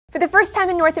For the first time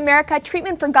in North America,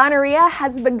 treatment for gonorrhea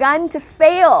has begun to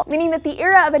fail, meaning that the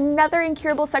era of another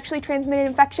incurable sexually transmitted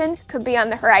infection could be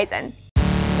on the horizon.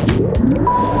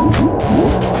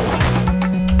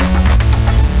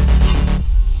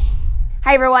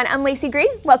 Hi everyone, I'm Laci Green.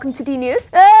 Welcome to DNews.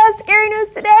 Scary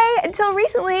news today. Until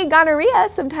recently, gonorrhea,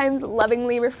 sometimes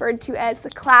lovingly referred to as the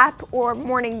clap or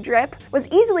morning drip, was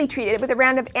easily treated with a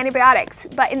round of antibiotics.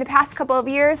 But in the past couple of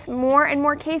years, more and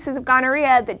more cases of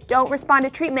gonorrhea that don't respond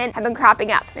to treatment have been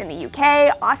cropping up in the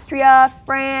UK, Austria,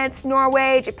 France,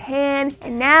 Norway, Japan,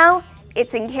 and now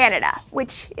it's in Canada,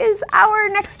 which is our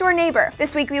next door neighbor.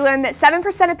 This week we learned that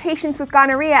 7% of patients with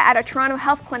gonorrhea at a Toronto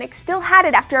health clinic still had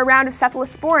it after a round of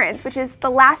cephalosporins, which is the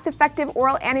last effective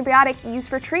oral antibiotic used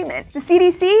for treatment. The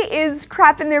CDC is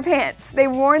crapping their pants. They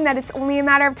warn that it's only a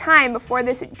matter of time before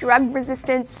this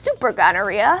drug-resistant super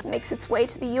gonorrhea makes its way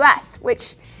to the US,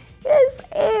 which is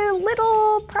a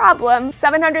little problem.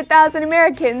 700,000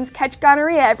 Americans catch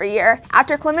gonorrhea every year.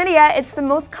 After chlamydia, it's the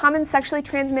most common sexually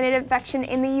transmitted infection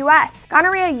in the US.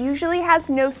 Gonorrhea usually has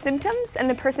no symptoms, and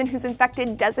the person who's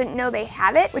infected doesn't know they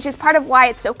have it, which is part of why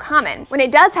it's so common. When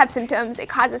it does have symptoms, it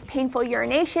causes painful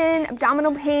urination,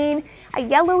 abdominal pain, a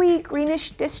yellowy greenish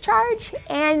discharge,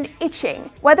 and itching.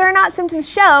 Whether or not symptoms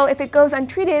show, if it goes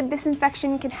untreated, this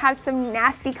infection can have some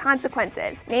nasty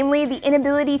consequences, namely the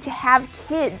inability to have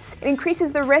kids. It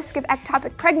increases the risk of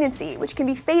ectopic pregnancy, which can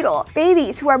be fatal.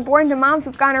 Babies who are born to moms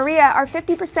with gonorrhea are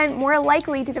 50% more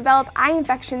likely to develop eye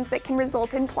infections that can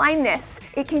result in blindness.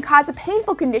 It can cause a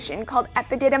painful condition called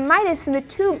epididymitis in the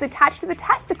tubes attached to the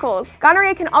testicles.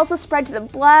 Gonorrhea can also spread to the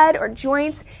blood or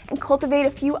joints and cultivate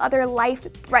a few other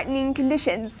life-threatening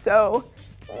conditions, so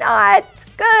not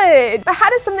good. But how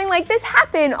does something like this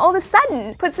happen all of a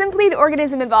sudden? Put simply, the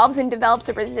organism evolves and develops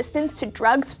a resistance to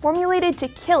drugs formulated to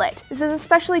kill it. This is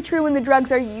especially true when the drugs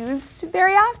are used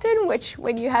very often, which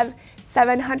when you have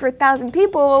 700,000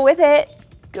 people with it,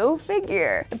 go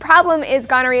figure. The problem is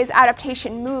gonorrhea's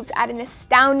adaptation moves at an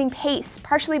astounding pace,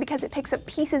 partially because it picks up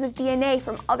pieces of DNA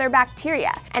from other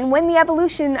bacteria. And when the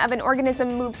evolution of an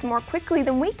organism moves more quickly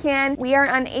than we can, we are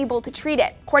unable to treat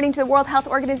it. According to the World Health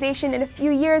Organization, in a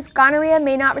few years, gonorrhea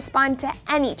may not respond to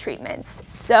any treatments.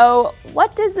 So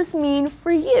what does this mean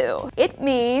for you? It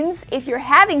means if you're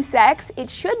having sex, it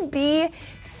should be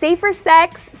safer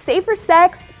sex, safer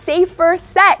sex, safer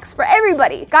sex for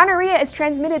everybody. Gonorrhea is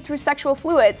transmitted through sexual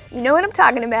fluids. You know what I'm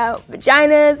talking about.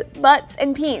 Vaginas, butts,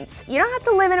 and peens. You don't have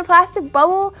to live in a plastic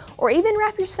bubble or even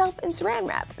wrap yourself in saran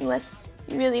wrap unless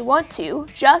you really want to.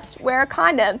 Just wear a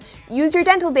condom. Use your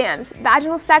dental dams.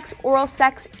 Vaginal sex, oral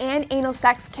sex, and anal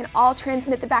sex can all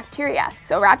transmit the bacteria.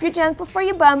 So wrap your junk before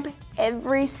you bump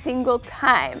every single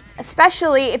time,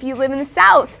 especially if you live in the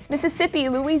South. Mississippi,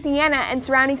 Louisiana, and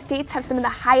surrounding states have some of the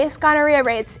highest gonorrhea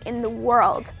rates in the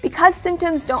world. Because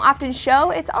symptoms don't often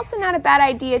show, it's also not a bad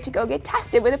idea to go get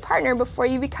tested with a partner before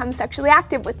you become sexually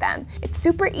active with them. It's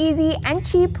super easy and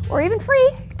cheap, or even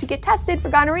free, to get tested for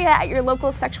gonorrhea at your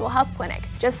local sexual health clinic.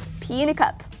 Just pee in a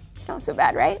cup. Sounds so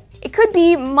bad, right? It could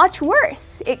be much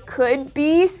worse. It could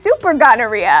be super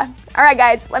gonorrhea. All right,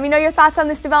 guys, let me know your thoughts on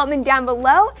this development down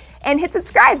below and hit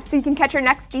subscribe so you can catch our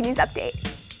next DNews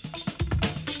update.